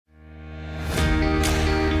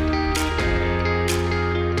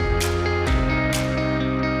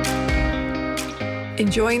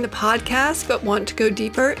Enjoying the podcast but want to go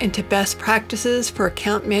deeper into best practices for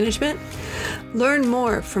account management? Learn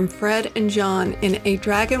more from Fred and John in A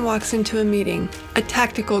Dragon Walks Into a Meeting, a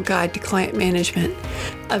tactical guide to client management,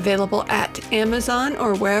 available at Amazon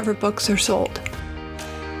or wherever books are sold.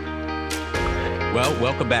 Well,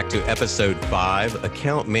 welcome back to episode 5,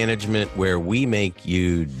 Account Management, where we make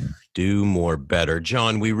you do more better.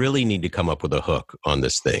 John, we really need to come up with a hook on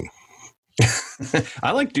this thing.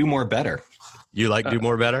 I like do more better. You like do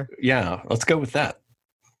more better? Yeah, let's go with that.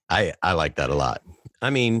 I like that a lot. I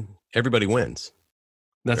mean, everybody wins.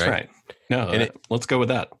 That's right. No, let's go with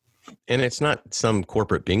that. And it's not some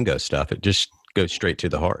corporate bingo stuff. It just goes straight to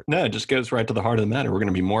the heart. No, it just goes right to the heart of the matter. We're going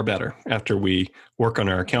to be more better after we work on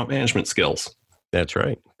our account management skills. That's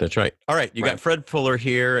right. That's right. All right. You got Fred Fuller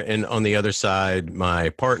here. And on the other side, my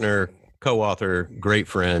partner, co-author, great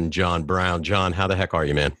friend, John Brown. John, how the heck are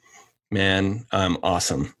you, man? Man, I'm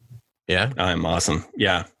awesome. Yeah? I'm awesome.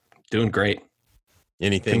 Yeah. Doing great.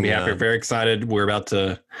 Anything? Couldn't be happier. Very excited. We're about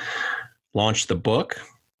to launch the book.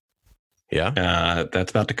 Yeah.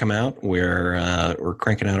 That's about to come out. We're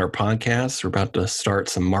cranking out our podcasts. We're about to start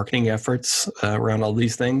some marketing efforts around all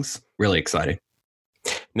these things. Really exciting.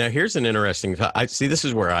 Now, here's an interesting I see. This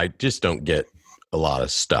is where I just don't get a lot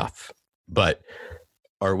of stuff. But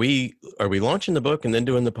are we launching the book and then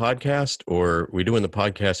doing the podcast, or are we doing the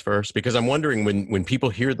podcast first? Because I'm wondering when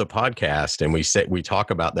people hear the podcast and we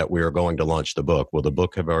talk about that we are going to launch the book. Will the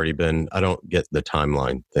book have already been? I don't get the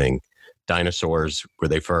timeline thing. Dinosaurs, were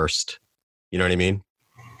they first? You know what I mean?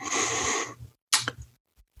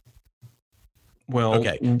 Well,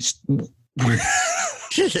 okay.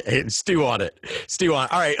 Stew on it. All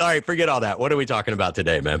right. Forget all that. What are we talking about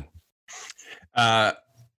today, man?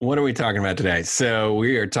 What are we talking about today? So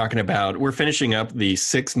we're finishing up the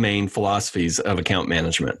 6 main philosophies of account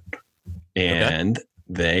management. And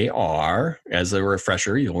They are, as a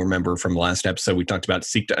refresher, you'll remember from the last episode, we talked about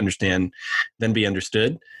seek to understand, then be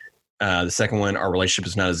understood. The second one, our relationship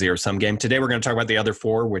is not a zero-sum game. Today, we're going to talk about the other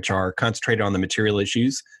 4, which are concentrated on the material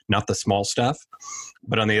issues, not the small stuff.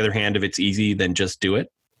 But on the other hand, if it's easy, then just do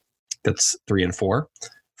it. That's 3 and 4.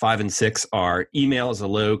 5 and 6 are email is a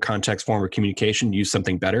low context form of communication. Use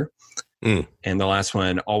something better. And the last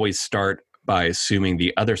one, always start by assuming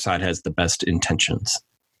the other side has the best intentions.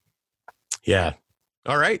 Yeah.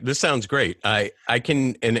 All right. This sounds great. I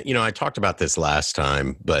can, and I talked about this last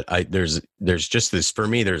time, but there's just this, for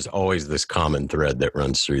me, there's always this common thread that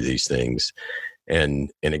runs through these things.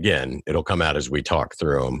 And again, it'll come out as we talk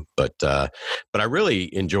through them. But I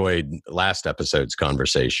really enjoyed last episode's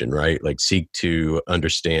conversation, right? Like seek to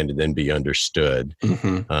understand and then be understood.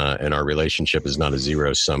 Mm-hmm. And our relationship is not a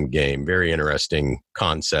zero-sum game. Very interesting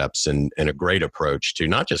concepts and a great approach to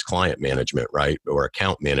not just client management, right? Or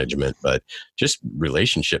account management, but just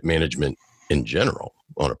relationship management in general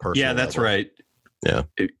on a personal level. Yeah, that's right. Yeah,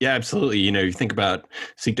 absolutely. You think about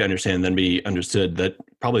seek to understand, then be understood. That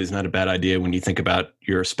probably is not a bad idea when you think about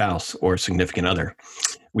your spouse or significant other.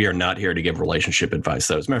 We are not here to give relationship advice,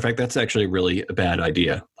 though. As a matter of fact, that's actually really a bad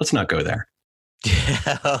idea. Let's not go there.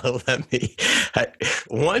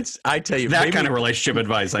 Once I tell you that kind of relationship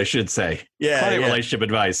advice, I should say. Client relationship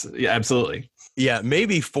advice. Yeah, absolutely. Yeah,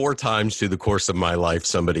 maybe 4 times through the course of my life,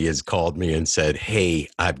 somebody has called me and said, "Hey,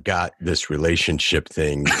 I've got this relationship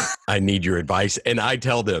thing. I need your advice." And I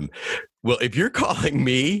tell them, "Well, if you're calling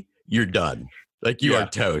me, you're done. Like you are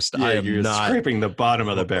toast. Yeah, I am you're not scraping the bottom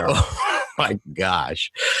of the barrel." Oh my gosh!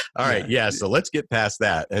 All right, so let's get past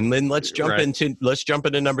that, and then let's jump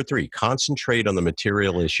into number 3. Concentrate on the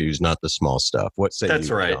material issues, not the small stuff. What say That's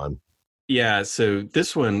you, right. John? Yeah. So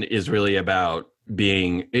this one is really about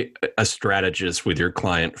being a strategist with your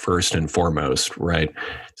client first and foremost, right?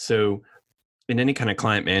 So in any kind of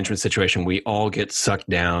client management situation, we all get sucked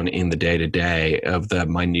down in the day-to-day of the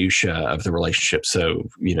minutia of the relationship. So,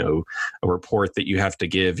 a report that you have to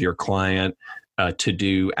give your client, to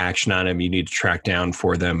do action item you need to track down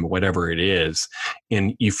for them, whatever it is.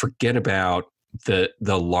 And you forget about the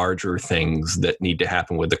larger things that need to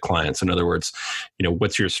happen with the clients. In other words,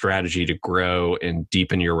 what's your strategy to grow and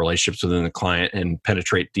deepen your relationships within the client and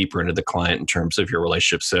penetrate deeper into the client in terms of your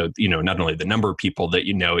relationship? So, not only the number of people that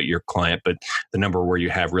you know at your client, but the number where you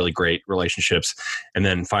have really great relationships. And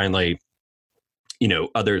then finally,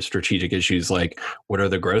 other strategic issues like what are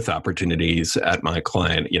the growth opportunities at my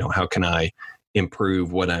client? How can I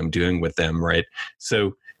improve what I'm doing with them, right?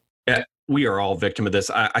 So we are all victim of this.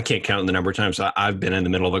 I can't count the number of times I've been in the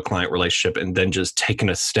middle of a client relationship and then just taken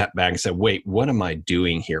a step back and said, wait, what am I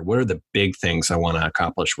doing here? What are the big things I want to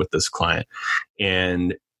accomplish with this client?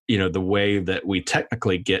 And, the way that we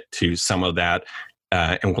technically get to some of that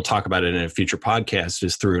and we'll talk about it in a future podcast,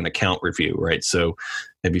 is through an account review, right? So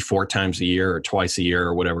maybe 4 times a year or twice a year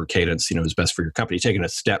or whatever cadence, is best for your company, taking a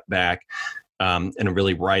step back and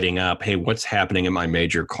really writing up, hey, what's happening in my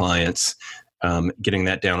major clients, getting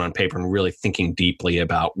that down on paper and really thinking deeply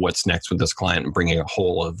about what's next with this client and bringing a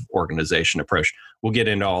whole of organization approach. We'll get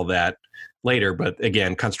into all that later, but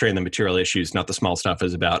again, concentrating on the material issues, not the small stuff,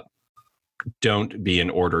 is about don't be an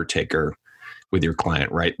order taker with your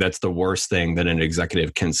client, right? That's the worst thing that an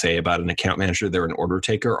executive can say about an account manager. They're an order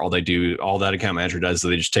taker. All that account manager does is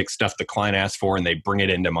they just take stuff the client asks for and they bring it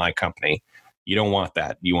into my company. You don't want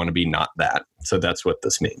that. You want to be not that. So that's what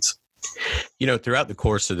this means. Throughout the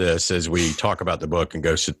course of this, as we talk about the book and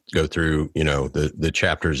go through, the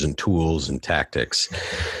chapters and tools and tactics,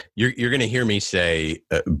 you're going to hear me say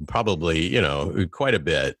probably, quite a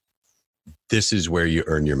bit, this is where you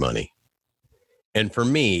earn your money. And for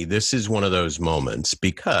me, this is one of those moments,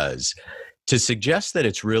 because to suggest that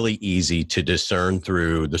it's really easy to discern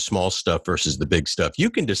through the small stuff versus the big stuff, you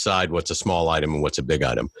can decide what's a small item and what's a big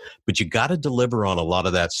item, but you got to deliver on a lot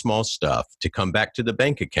of that small stuff to come back to the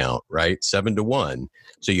bank account, right? 7-to-1.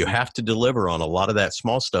 So you have to deliver on a lot of that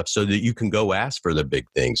small stuff so that you can go ask for the big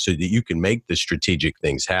things, so that you can make the strategic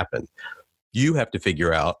things happen. You have to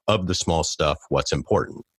figure out, of the small stuff, what's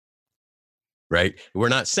important. Right? We're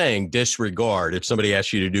not saying disregard. If somebody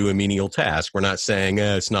asks you to do a menial task, we're not saying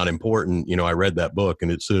it's not important. I read that book and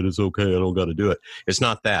it said it's okay, I don't got to do it. It's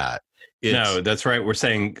not that. No, that's right. We're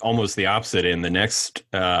saying almost the opposite in the next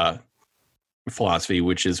philosophy,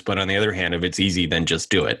 which is, but on the other hand, if it's easy, then just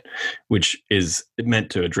do it, which is meant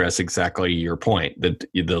to address exactly your point, that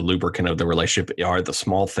the lubricant of the relationship are the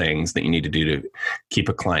small things that you need to do to keep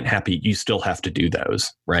a client happy. You still have to do those,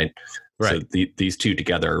 right? Right. So these two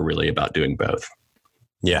together are really about doing both.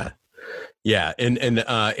 Yeah. Yeah. And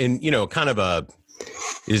kind of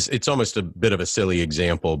it's almost a bit of a silly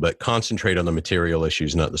example, but concentrate on the material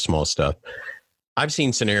issues, not the small stuff. I've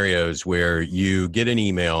seen scenarios where you get an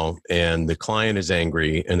email and the client is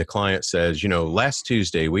angry and the client says, last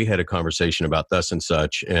Tuesday we had a conversation about thus and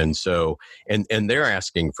such. And so, and they're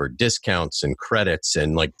asking for discounts and credits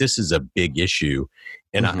and like, this is a big issue.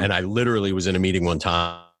 And I literally was in a meeting one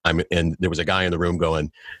time and there was a guy in the room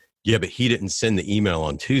going, yeah, but he didn't send the email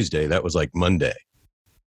on Tuesday. That was like Monday.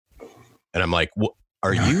 And I'm like,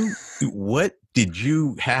 what did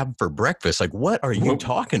you have for breakfast? Like, what are you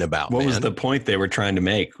talking about, What was the point they were trying to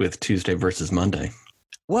make with Tuesday versus Monday?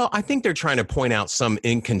 Well, I think they're trying to point out some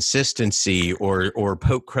inconsistency or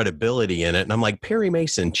poke credibility in it. And I'm like, Perry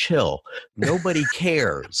Mason, chill. Nobody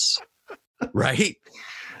cares. Right?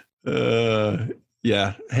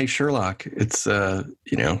 Yeah. Hey, Sherlock, it's,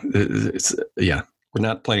 we're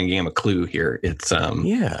not playing a game of Clue here. It's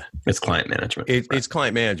it's client management. It's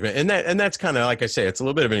client management. And that's kind of, like I say, it's a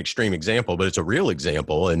little bit of an extreme example, but it's a real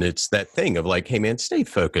example. And it's that thing of like, hey man, stay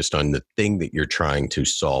focused on the thing that you're trying to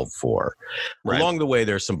solve for. Right. Along the way,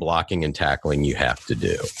 there's some blocking and tackling you have to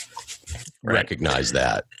do. Right. Recognize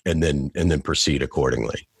that and then proceed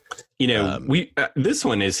accordingly. This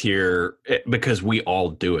one is here because we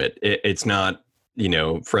all do it. It's not,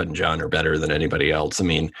 Fred and John are better than anybody else. I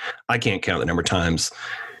mean, I can't count the number of times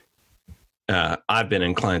I've been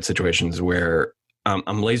in client situations where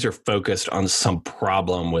I'm laser focused on some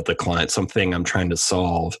problem with the client, something I'm trying to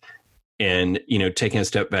solve. And, taking a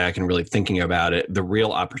step back and really thinking about it, the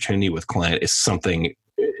real opportunity with client is something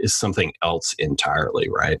else entirely,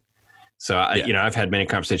 right? So, I've had many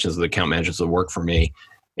conversations with account managers that work for me.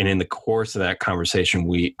 And in the course of that conversation,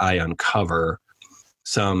 I uncover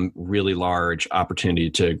some really large opportunity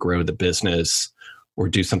to grow the business or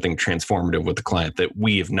do something transformative with the client that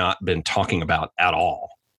we have not been talking about at all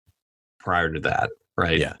prior to that,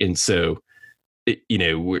 right? Yeah. And so,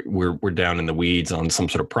 we're down in the weeds on some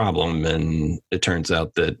sort of problem, and it turns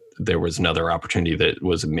out that there was another opportunity that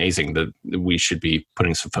was amazing that we should be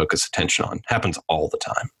putting some focused attention on. Happens all the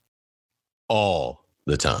time. All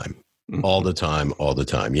the time. All the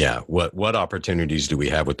time. Yeah. What opportunities do we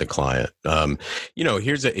have with the client? To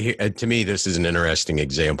me, this is an interesting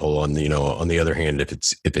example on the other hand, if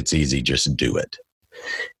it's easy, just do it.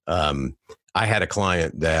 I had a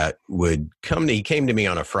client that would come he came to me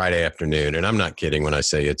on a Friday afternoon, and I'm not kidding when I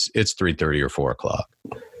say it's 3:30 or 4 o'clock.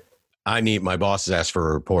 My boss has asked for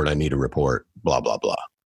a report. I need a report, blah, blah, blah.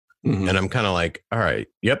 Mm-hmm. And I'm kind of like, all right,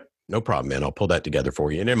 yep. No problem, man. I'll pull that together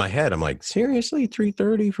for you. And in my head, I'm like, seriously,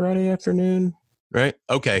 3:30 Friday afternoon, right?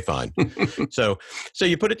 Okay, fine. So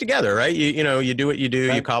you put it together, right? You do what you do.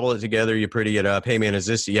 Right. You cobble it together. You pretty it up. Hey, man, is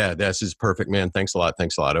this? Yeah, this is perfect, man. Thanks a lot.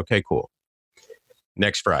 Okay, cool.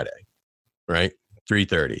 Next Friday, right?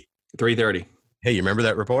 3:30. 3:30. Hey, you remember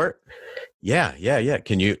that report? Yeah.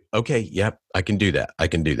 Can you? Okay. Yep. I can do that.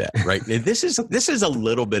 Right. This is a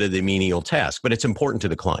little bit of the menial task, but it's important to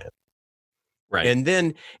the client. Right. And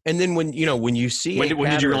then when you see when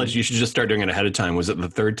did you realize you should just start doing it ahead of time? Was it the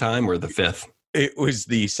third time or the fifth? It was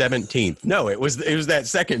the 17th. No, it was that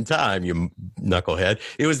second time, you knucklehead.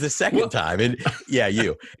 It was the second time. And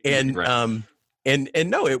you. And right.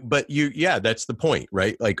 That's the point,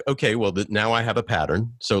 right? Like, okay, well, now I have a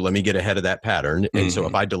pattern. So let me get ahead of that pattern. And so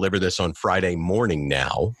if I deliver this on Friday morning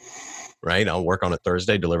now, right, I'll work on it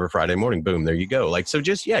Thursday, deliver Friday morning. Boom, there you go. Like, so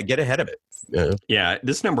just, get ahead of it. Yeah.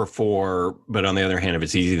 This number 4, but on the other hand, if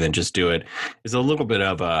it's easy, then just do it, is a little bit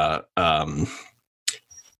of a,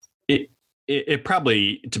 it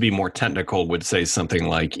probably, to be more technical, would say something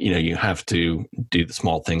like, you have to do the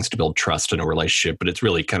small things to build trust in a relationship, but it's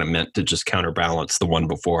really kind of meant to just counterbalance the one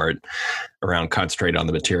before it around concentrate on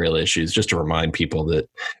the material issues, just to remind people that,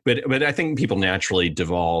 but I think people naturally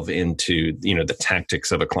devolve into, the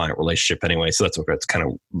tactics of a client relationship anyway. So that's what it's kind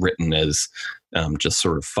of written as just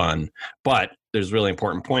sort of fun. But there's a really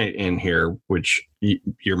important point in here, which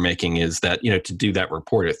you're making, is that, to do that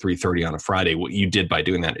report at 3:30 on a Friday, what you did by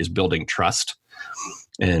doing that is building trust.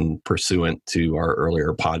 And pursuant to our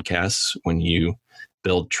earlier podcasts, when you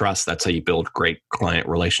build trust, that's how you build great client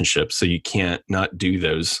relationships. So you can't not do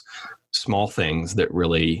those small things that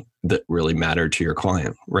really matter to your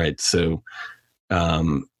client, right? So,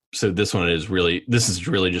 so this is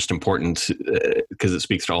really just important because it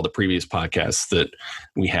speaks to all the previous podcasts that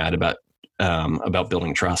we had about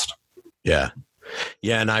building trust. Yeah.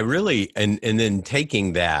 And I really, and then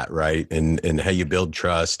taking that, right, and how you build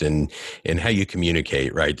trust and how you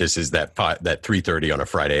communicate, right? This is that 3:30 on a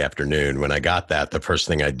Friday afternoon. When I got that, the first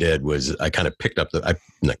thing I did was I kind of picked up I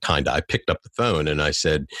picked up the phone and I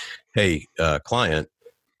said, hey, client,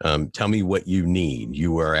 tell me what you need.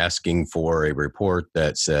 You are asking for a report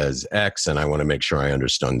that says X, and I want to make sure I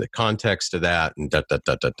understand the context of that, and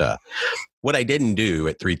What I didn't do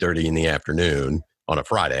at 3:30 in the afternoon on a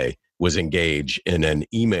Friday was engage in an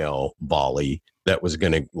email volley that was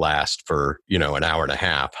going to last for, an hour and a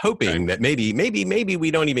half, hoping that maybe we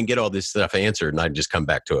don't even get all this stuff answered and I'd just come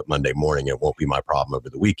back to it Monday morning. It won't be my problem over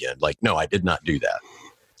the weekend. Like, no, I did not do that.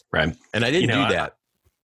 Right. And I didn't do that.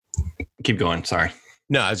 Keep going. Sorry.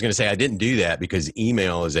 No, I was going to say I didn't do that because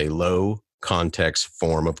email is a low context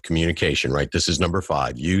form of communication, right? This is number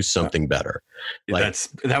 5. Use something better.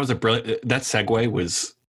 That was a brilliant, that segue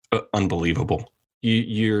was unbelievable.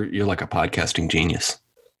 You're like a podcasting genius.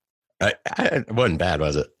 It wasn't bad,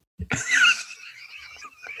 was it?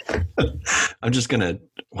 I'm just going to,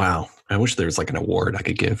 wow. I wish there was like an award I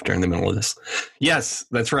could give during the middle of this. Yes,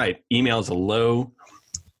 that's right. Email is a low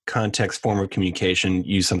context form of communication.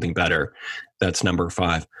 Use something better. That's number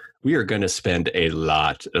 5. We are going to spend a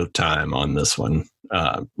lot of time on this one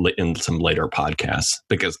in some later podcasts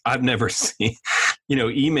because I've never seen,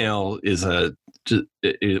 email is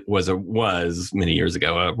was many years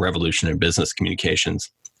ago a revolution in business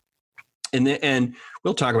communications. And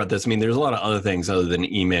we'll talk about this. I mean, there's a lot of other things other than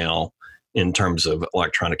email in terms of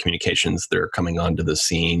electronic communications that are coming onto the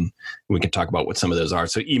scene. We can talk about what some of those are.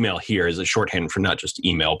 So email here is a shorthand for not just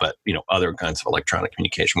email, but other kinds of electronic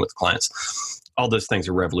communication with clients. All those things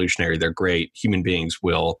are revolutionary. They're great. Human beings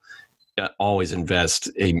will always invest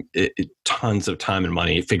tons of time and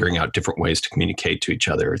money figuring out different ways to communicate to each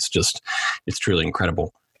other. It's truly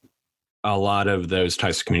incredible. A lot of those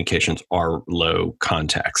types of communications are low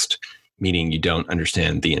context, meaning you don't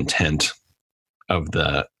understand the intent of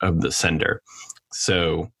the sender.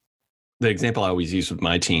 So the example I always use with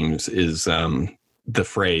my teams is the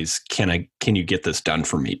phrase, can you get this done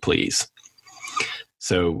for me, please?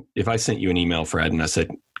 So if I sent you an email, Fred, and I said,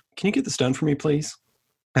 can you get this done for me, please?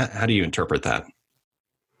 How do you interpret that?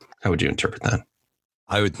 How would you interpret that?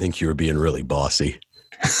 I would think you were being really bossy.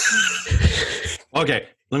 Okay,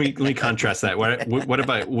 let me contrast that. What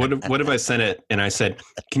if I sent it and I said,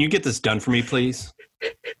 "Can you get this done for me, please?"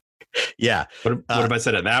 Yeah. What if I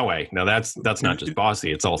said it that way? No, that's not just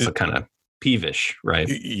bossy. It's also kind of peevish, right?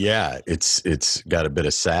 Yeah, it's got a bit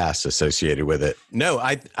of sass associated with it. No,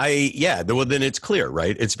 well, then it's clear,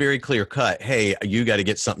 right? It's very clear cut. Hey, you got to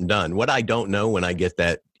get something done. What I don't know when I get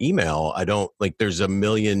that email, there's a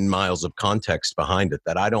million miles of context behind it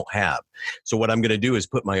that I don't have. So what I'm going to do is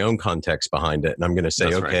put my own context behind it. And I'm going to say,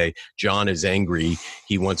 that's okay, right. John is angry.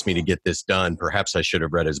 He wants me to get this done. Perhaps I should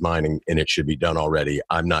have read his mind and it should be done already.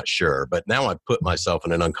 I'm not sure. But now I've put myself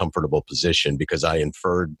in an uncomfortable position because I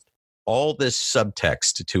inferred all this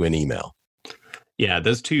subtext to an email. Yeah,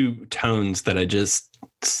 those two tones that I just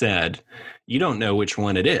said, you don't know which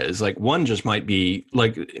one it is. Like one just might be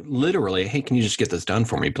like literally, hey, can you just get this done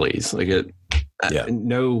for me, please? Like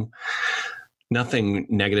no, nothing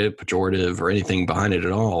negative, pejorative, or anything behind it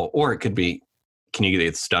at all. Or it could be, can you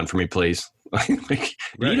get this done for me, please? Like,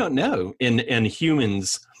 you don't know. And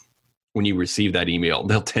humans, when you receive that email,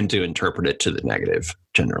 they'll tend to interpret it to the negative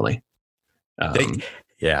generally.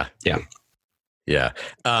 Yeah.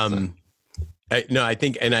 I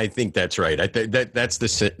think that's right. That's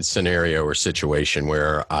the scenario or situation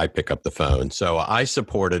where I pick up the phone. So I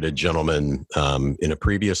supported a gentleman in a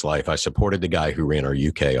previous life. I supported the guy who ran our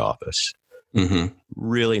UK office. Mm-hmm.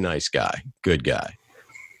 Really nice guy, good guy.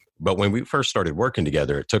 But when we first started working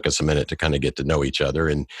together, it took us a minute to kind of get to know each other.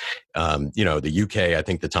 And, the UK, I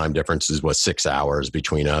think the time difference was 6 hours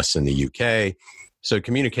between us and the UK. So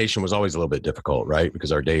communication was always a little bit difficult, right?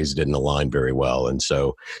 Because our days didn't align very well. And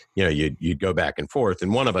so, you'd go back and forth,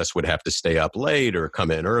 and one of us would have to stay up late or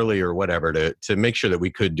come in early or whatever to make sure that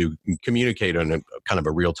we could communicate on a kind of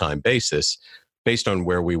a real-time basis based on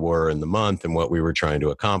where we were in the month and what we were trying to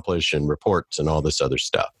accomplish and reports and all this other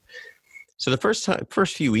stuff. So the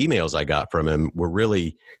first few emails I got from him were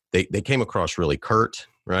really, they came across really curt,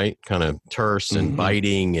 right? Kind of terse and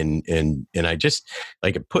biting. And I just,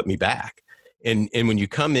 like, it put me back. And when you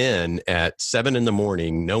come in at 7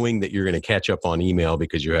 a.m, knowing that you're going to catch up on email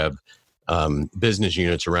because you have business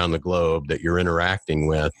units around the globe that you're interacting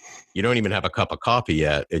with, you don't even have a cup of coffee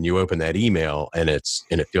yet. And you open that email and it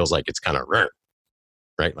feels like it's kind of rare.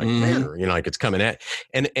 Right? Like, like it's coming at,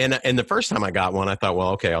 and the first time I got one, I thought, well,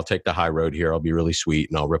 okay, I'll take the high road here. I'll be really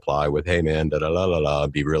sweet and I'll reply with, hey man, da da da da da,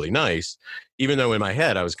 be really nice. Even though in my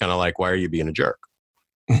head, I was kind of like, why are you being a jerk?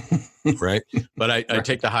 Right. But I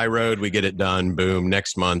take the high road, we get it done. Boom.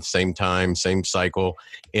 Next month, same time, same cycle.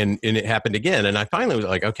 And it happened again. And I finally was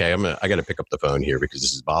like, okay, I got to pick up the phone here because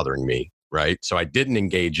this is bothering me. Right. So I didn't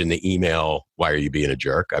engage in the email. Why are you being a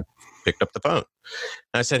jerk? I picked up the phone.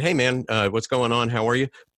 I said, hey, man, what's going on? How are you?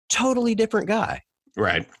 Totally different guy.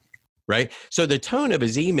 Right. Right. So the tone of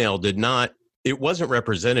his email it wasn't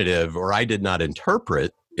representative, or I did not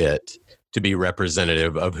interpret it to be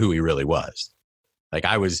representative of who he really was. Like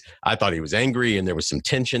I thought he was angry and there was some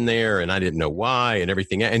tension there and I didn't know why and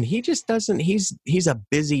everything. And he just doesn't, he's a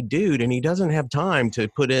busy dude and he doesn't have time to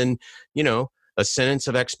put in, a sentence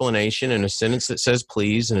of explanation and a sentence that says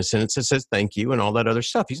please and a sentence that says thank you and all that other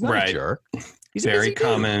stuff. He's not a jerk. He's very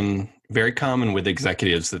common with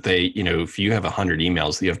executives that they, if you have 100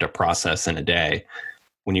 emails that you have to process in a day,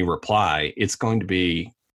 when you reply, it's going to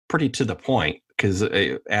be pretty to the point because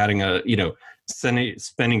adding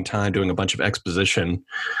spending time doing a bunch of exposition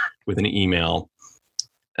with an email,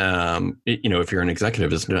 if you're an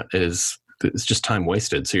executive is just time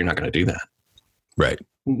wasted. So you're not going to do that. Right.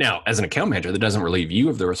 Now, as an account manager, that doesn't relieve you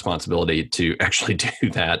of the responsibility to actually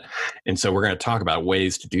do that. And so we're going to talk about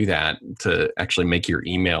ways to do that, to actually make your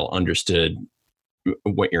email understood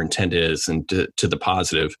what your intent is and to the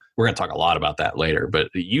positive. We're going to talk a lot about that later, but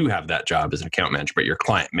you have that job as an account manager, but your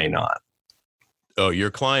client may not. Oh,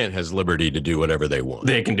 your client has liberty to do whatever they want.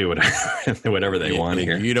 They can do whatever they want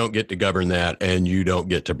here. You don't get to govern that, and you don't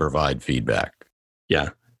get to provide feedback. Yeah.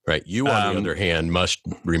 Right. You, on the other hand, must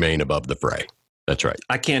remain above the fray. That's right.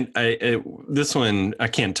 I can't tell you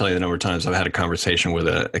the number of times I've had a conversation with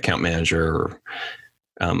an account manager or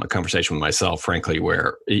a conversation with myself, frankly,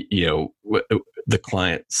 where, the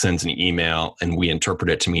client sends an email and we interpret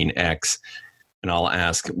it to mean X. And I'll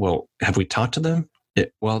ask, well, have we talked to them?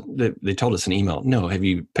 They told us an email. No. Have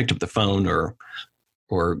you picked up the phone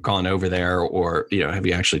or gone over there or, have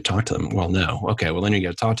you actually talked to them? Well, no. Okay. Well, then you got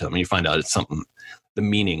to talk to them and you find out it's something, the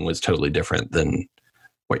meaning was totally different than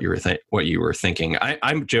what you were thinking.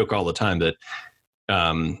 I joke all the time that,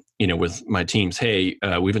 with my teams, hey,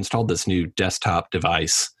 we've installed this new desktop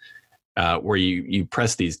device where you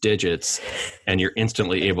press these digits and you're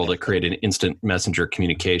instantly able to create an instant messenger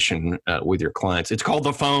communication with your clients. It's called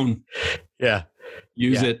the phone. Yeah.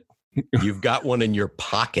 Use it. You've got one in your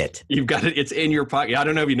pocket. You've got it. It's in your pocket. I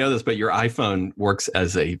don't know if you know this, but your iPhone works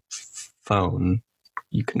as a phone.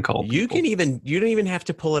 You can call people. You don't even have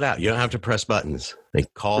to pull it out. You don't have to press buttons. They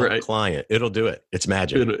call the client. It'll do it. It's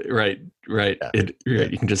magic. Right. Yeah.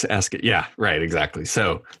 You can just ask it. Yeah, right. Exactly.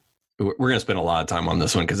 So we're going to spend a lot of time on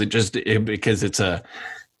this one because it's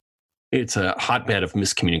a hotbed of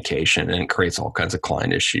miscommunication and it creates all kinds of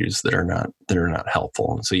client issues that are not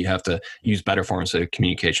helpful. And so you have to use better forms of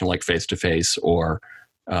communication like face-to-face or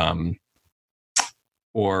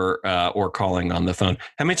calling on the phone.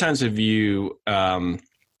 How many times have you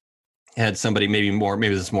had somebody, maybe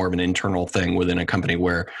this is more of an internal thing within a company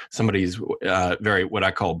where somebody's very, what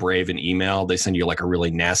I call brave in email. They send you like a really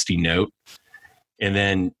nasty note. And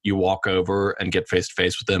then you walk over and get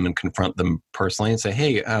face-to-face with them and confront them personally and say,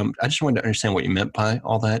 hey, I just wanted to understand what you meant by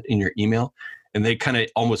all that in your email. and they kind of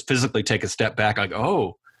almost physically take a step back, like,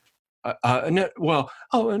 no,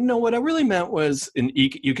 what I really meant was, and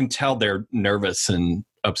you can tell they're nervous and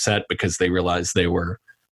upset because they realize they were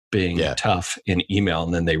being tough in email,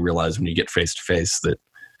 and then they realize when you get face to face that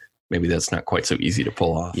maybe that's not quite so easy to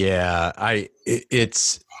pull off. Yeah,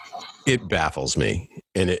 it baffles me,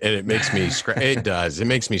 and it makes me it does. It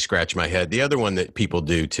makes me scratch my head. The other one that people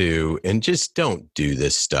do too, and just don't do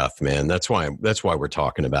this stuff, man. That's why we're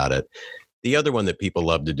talking about it. The other one that people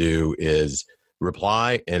love to do is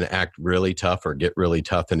reply and act really tough or get really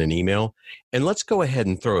tough in an email. And let's go ahead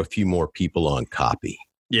and throw a few more people on copy.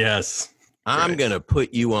 Yes. I'm going to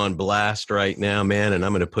put you on blast right now, man, and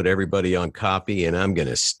I'm going to put everybody on copy, and I'm going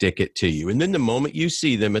to stick it to you. And then the moment you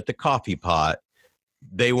see them at the coffee pot,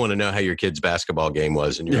 they want to know how your kid's basketball game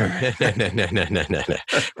was. And you're like, no.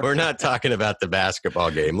 We're not talking about the basketball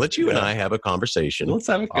game. Let you and I have a conversation. Let's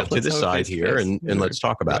have off to the side here, and let's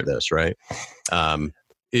talk about this, right?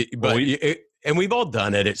 And we've all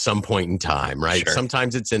done it at some point in time, right? Sure.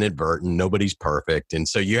 Sometimes it's inadvertent. Nobody's perfect. And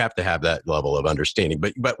so you have to have that level of understanding.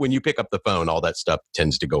 But when you pick up the phone, all that stuff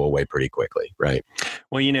tends to go away pretty quickly, right?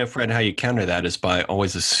 Well, Fred, how you counter that is by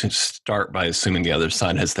always start by assuming the other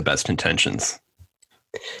side has the best intentions.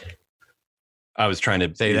 I was trying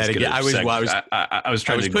to say that again. I was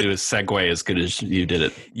trying to do a segue as good as you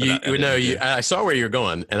did it. I saw where you're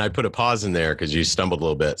going, and I put a pause in there because you stumbled a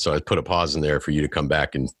little bit. So I put a pause in there for you to come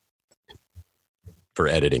back and for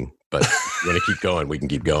editing. But you want to keep going? We can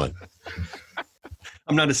keep going.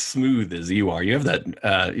 I'm not as smooth as you are. You have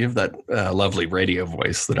that lovely radio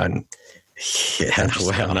voice that I'm. Yeah,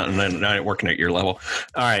 not working at your level.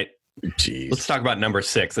 All right. Jeez. Let's talk about number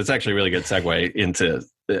 6. That's actually a really good segue into,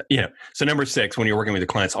 so number 6, when you're working with the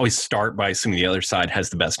clients, always start by assuming the other side has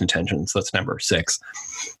the best intentions. That's number 6.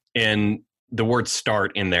 And the word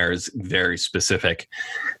start in there is very specific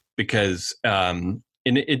because,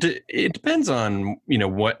 and it depends on,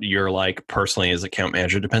 what you're like personally as account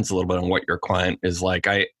manager. It depends a little bit on what your client is like.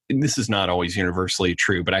 This is not always universally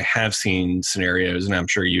true, but I have seen scenarios, and I'm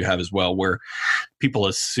sure you have as well, where people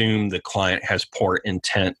assume the client has poor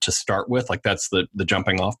intent to start with. Like that's the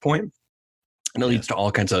jumping off point. And it leads to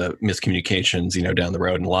all kinds of miscommunications, down the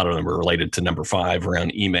road. And a lot of them are related to number 5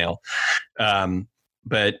 around email.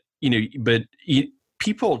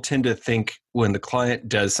 People tend to think when the client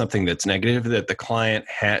does something that's negative, that the client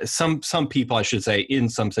has some people, I should say, in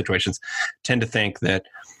some situations tend to think that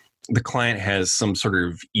the client has some sort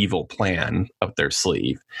of evil plan up their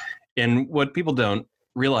sleeve. And what people don't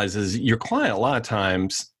realize is your client, a lot of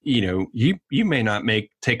times, you may not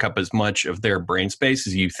take up as much of their brain space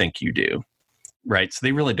as you think you do. Right. So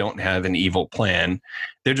they really don't have an evil plan.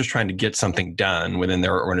 They're just trying to get something done within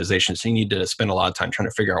their organization. So you need to spend a lot of time trying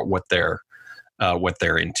to figure out what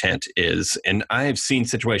their intent is. And I have seen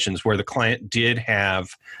situations where the client did have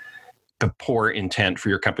the poor intent for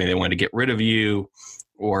your company. They wanted to get rid of you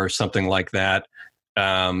or something like that.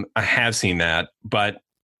 I have seen that, but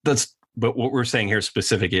what we're saying here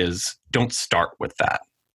specific is don't start with that.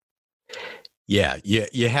 Yeah,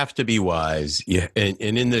 you have to be wise. And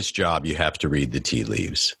in this job, you have to read the tea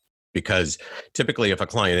leaves, because typically if a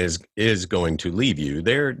client is going to leave you,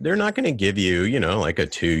 they're not going to give you, like a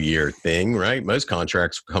 2-year thing, right? Most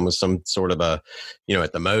contracts come with some sort of a,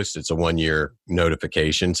 at the most it's a 1-year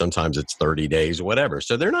notification. Sometimes it's 30 days, whatever.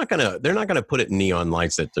 So they're not going to put it in neon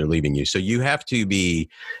lights that they're leaving you. So you have to be,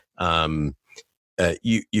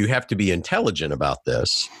 you have to be intelligent about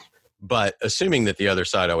this. But assuming that the other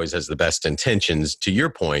side always has the best intentions, to your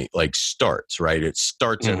point, like starts, right? It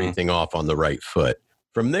starts everything off on the right foot.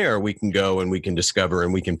 From there, we can go and we can discover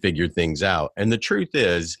and we can figure things out. And the truth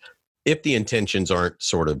is, if the intentions aren't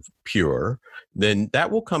sort of pure, then that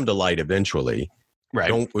will come to light eventually.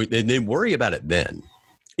 Right. Then worry about it then.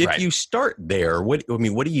 If you start there, what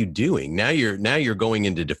are you doing? Now you're going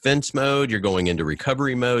into defense mode. You're going into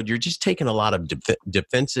recovery mode. You're just taking a lot of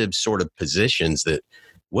defensive sort of positions that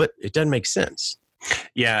it doesn't make sense.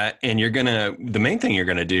 Yeah, and the main thing you're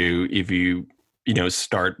gonna do if you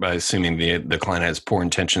start by assuming the client has poor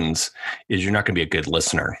intentions is you're not going to be a good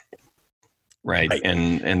listener, right?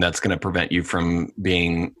 And that's going to prevent you from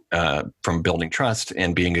being from building trust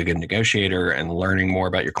and being a good negotiator and learning more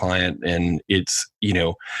about your client. And it's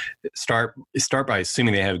start by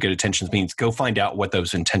assuming they have good intentions means go find out what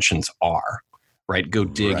those intentions are. Right? Go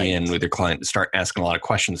dig in with your client, start asking a lot of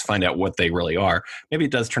questions, find out what they really are. Maybe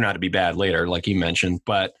it does turn out to be bad later, like you mentioned,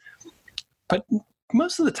 but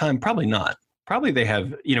most of the time, probably not. Probably they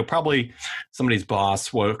have, probably somebody's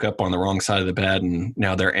boss woke up on the wrong side of the bed and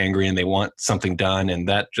now they're angry and they want something done. And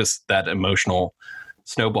that emotional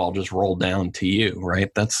snowball just rolled down to you, right?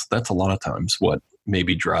 That's a lot of times what may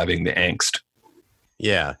be driving the angst.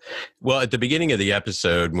 Yeah. Well, at the beginning of the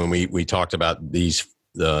episode, when we talked about these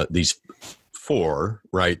four,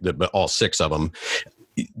 right, but all six of them,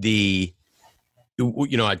 I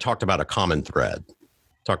talked about a common thread.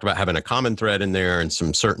 Talked about having a common thread in there and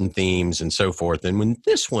some certain themes and so forth. And when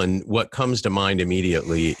this one, what comes to mind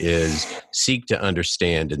immediately is seek to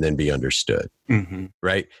understand and then be understood,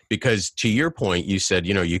 right? Because to your point, you said,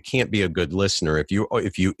 you can't be a good listener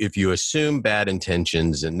if you assume bad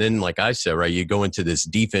intentions. And then, like I said, right, you go into this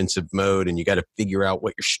defensive mode and you got to figure out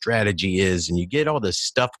what your strategy is and you get all this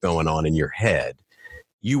stuff going on in your head.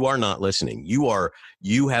 You are not listening.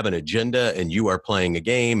 You have an agenda and you are playing a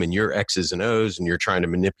game and you're X's and O's and you're trying to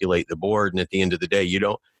manipulate the board. And at the end of the day, you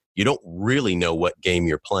don't really know what game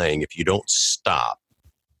you're playing if you don't stop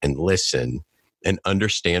and listen and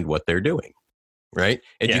understand what they're doing. Right.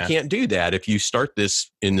 And you can't do that if you start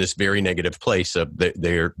this in this very negative place of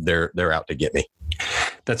they're out to get me.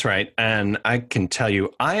 That's right. And I can tell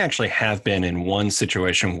you, I actually have been in one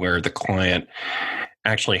situation where the client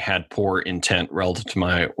actually had poor intent relative to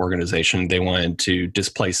my organization. They wanted to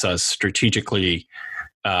displace us strategically,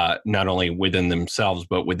 not only within themselves,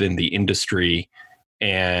 but within the industry,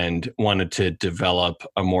 and wanted to develop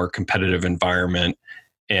a more competitive environment.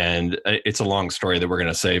 And it's a long story that we're going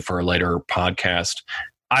to save for a later podcast.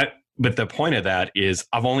 But the point of that is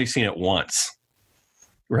I've only seen it once,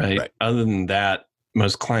 right? Other than that,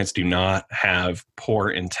 most clients do not have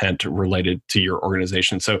poor intent related to your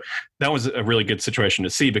organization. So that was a really good situation to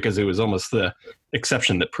see because it was almost the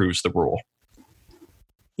exception that proves the rule.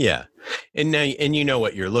 Yeah. And now, and you know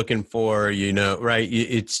what you're looking for, right?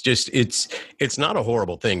 It's not a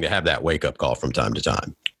horrible thing to have that wake up call from time to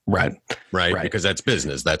time. Right. Because that's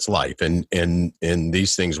business, that's life. And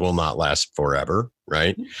these things will not last forever.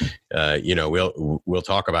 Right. We'll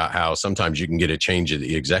talk about how sometimes you can get a change at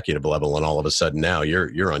the executive level and all of a sudden now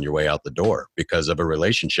you're on your way out the door because of a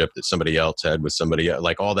relationship that somebody else had with somebody else,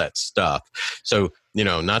 like all that stuff. So,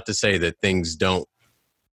 not to say that things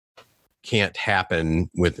can't happen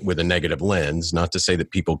with a negative lens, not to say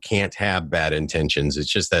that people can't have bad intentions.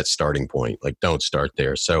 It's just that starting point. Like, don't start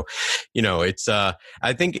there. So, it's,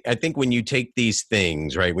 I think when you take these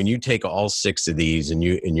things, right, when you take all six of these and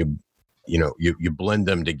you blend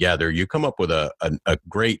them together, you come up with a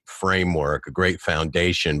great framework, a great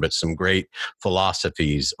foundation, but some great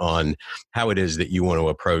philosophies on how it is that you want to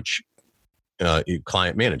approach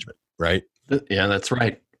client management, right? Yeah, that's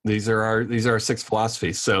right. These are our six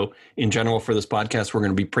philosophies. So in general, for this podcast, we're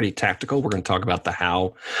going to be pretty tactical. We're going to talk about the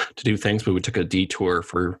how to do things, but we took a detour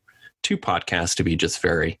for 2 podcasts to be just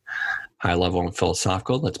very high level and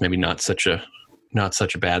philosophical. That's maybe not such a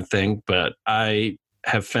bad thing, but I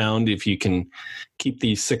have found if you can keep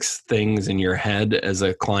these 6 things in your head as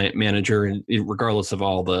a client manager, and regardless of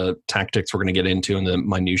all the tactics we're going to get into and the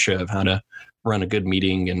minutia of how to run a good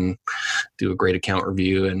meeting and do a great account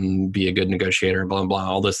review and be a good negotiator and blah, blah, blah,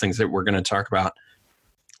 all those things that we're going to talk about.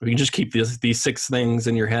 If you can just keep these 6 things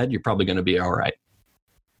in your head, you're probably going to be all right.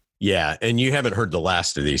 Yeah. And you haven't heard the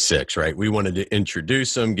last of these 6, right? We wanted to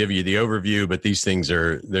introduce them, give you the overview, but these things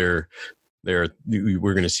we're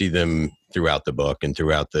going to see them throughout the book and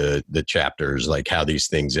throughout the chapters, like how these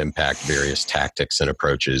things impact various tactics and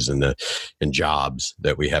approaches and jobs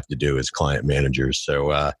that we have to do as client managers.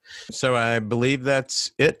 So I believe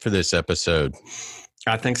that's it for this episode.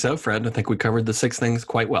 I think so, Fred. I think we covered the 6 things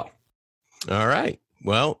quite well. All right.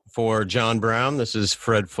 Well, for John Brown, this is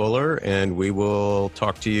Fred Fuller, and we will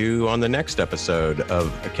talk to you on the next episode of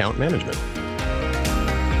Account Management.